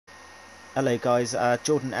Hello guys,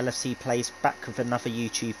 Jordan LFC Plays back with another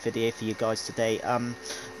YouTube video for you guys today.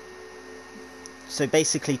 So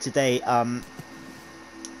basically today, I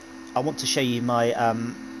want to show you my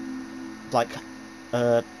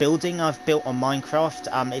building I've built on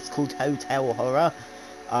Minecraft. It's called Hotel Horror.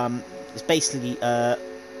 It's basically a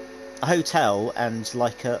hotel and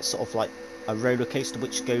like a sort of like a roller coaster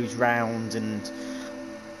which goes round and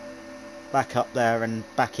back up there and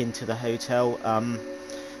back into the hotel.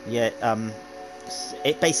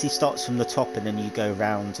 It basically starts from the top and then you go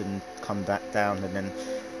around and come back down and then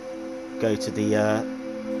go to the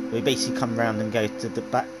we basically come around and go to the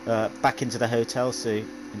back into the hotel, so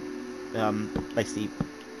basically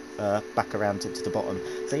back around into the bottom.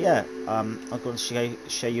 So yeah, I'm going to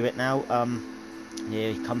show you it now. Yeah,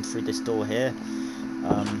 you come through this door here.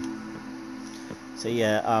 So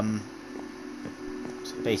yeah,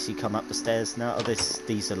 so basically come up the stairs now.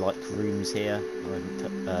 These are like rooms here. I'm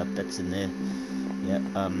gonna put beds in there. Yeah.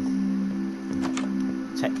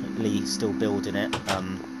 Technically still building it.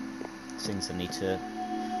 Things I need to.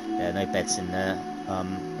 Yeah, no beds in there.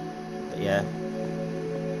 But yeah,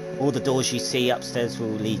 all the doors you see upstairs will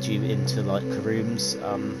lead you into like rooms.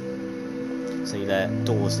 So there are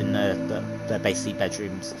doors in there, but they're basically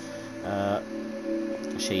bedrooms. I'll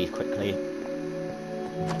show you quickly.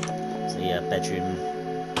 So yeah, bedroom,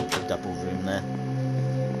 double room there.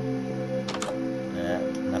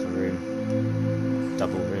 Another room,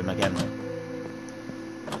 double room again.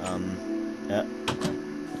 Yeah.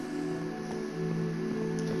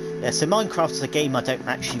 Yeah, so Minecraft's a game I don't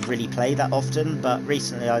actually really play that often, but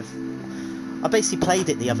recently I basically played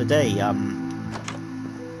it the other day. Yeah,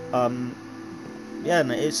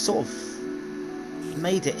 and it sort of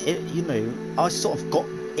made it, you know, I sort of got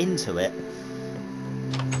into it.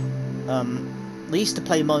 I used to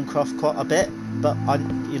play Minecraft quite a bit, but I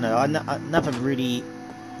never really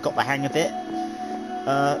got the hang of it.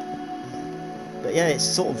 But yeah, it's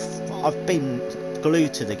sort of, I've been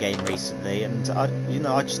glued to the game recently, and I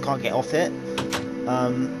just can't get off it.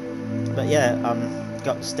 But yeah,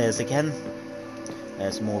 go upstairs again.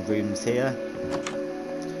 There's more rooms here.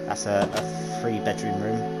 That's a 3-bedroom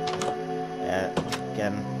room. Yeah,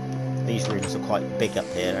 again, these rooms are quite big up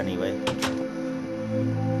here anyway.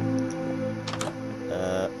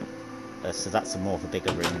 So that's more of a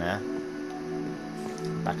bigger room there.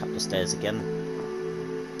 Back up the stairs again.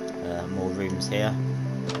 More rooms here.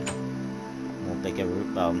 More bigger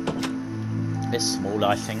room. A bit smaller,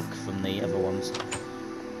 I think, from the other ones.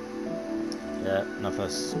 Yeah, another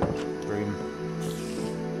room.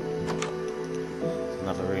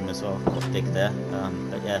 Another room as well. Quite big there.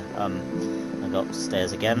 But yeah, I got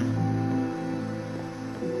upstairs again.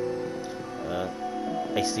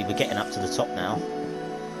 Basically, we're getting up to the top now.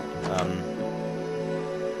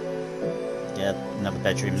 Yeah, another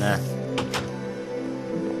bedroom there.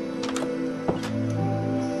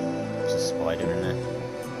 There's a spider in there.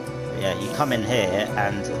 But yeah, you come in here,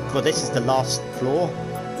 and well, this is the last floor.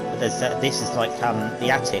 But this is like the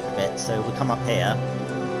attic bit. So we come up here,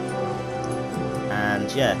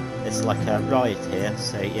 and yeah, it's like a ride here.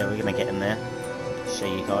 So yeah, we're gonna get in there. Show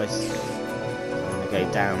you guys. I'm gonna go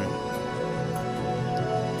down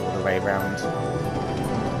all the way around.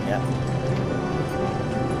 Yeah.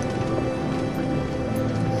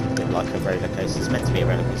 Like a roller coaster. It's meant to be a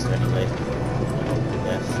roller coaster anyway.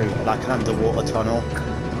 Yeah, through like an underwater tunnel.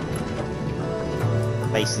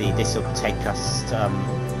 Basically, this will take us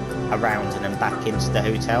around and then back into the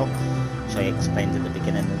hotel, which I explained at the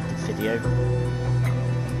beginning of the video.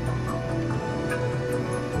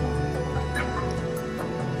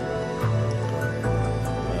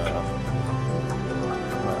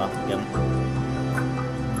 Up again.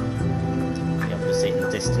 In the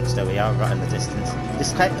distance, there we are, right in the distance.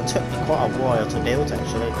 This took me quite a while to build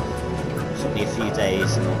actually. It took me a few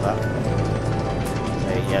days and all that. So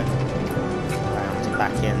yeah, round and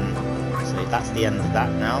back in. So that's the end of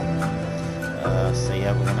that now. So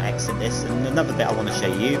yeah, we're gonna exit this. And another bit I want to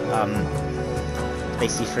show you,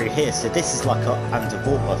 basically through here. So this is like a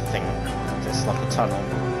underwater thing. Just like a tunnel.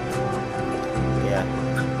 Yeah,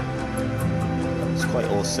 it's quite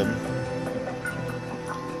awesome.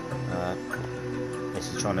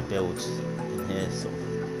 Trying to build in here, sort of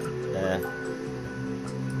there.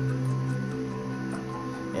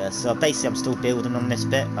 Yeah, so basically I'm still building on this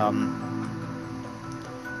bit. Yeah,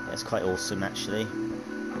 it's quite awesome actually.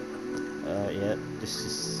 Yeah, this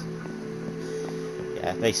is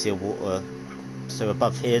basically a water. So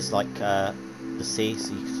above here is like the sea,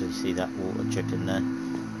 so you can see that water dripping there.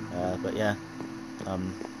 But yeah,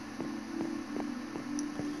 I'm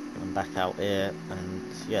back out here, and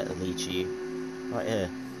yeah, it leads you right here.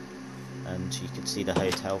 and you can see the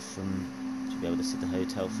hotel from, should be able to see the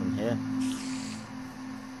hotel from here.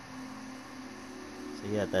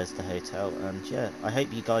 So yeah, there's the hotel, and yeah, I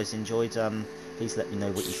hope you guys enjoyed. Please let me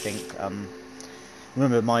know what you think.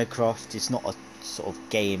 Remember, Minecraft is not a sort of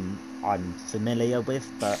game I'm familiar with,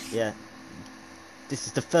 but yeah, this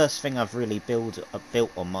is the first thing I've really built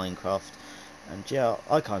on Minecraft, and yeah,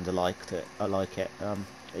 I kind of liked it. I like it.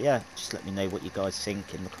 But yeah, just let me know what you guys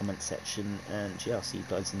think in the comment section, and yeah, I'll see you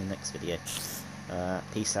guys in the next video.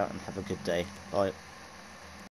 Peace out and have a good day. Bye.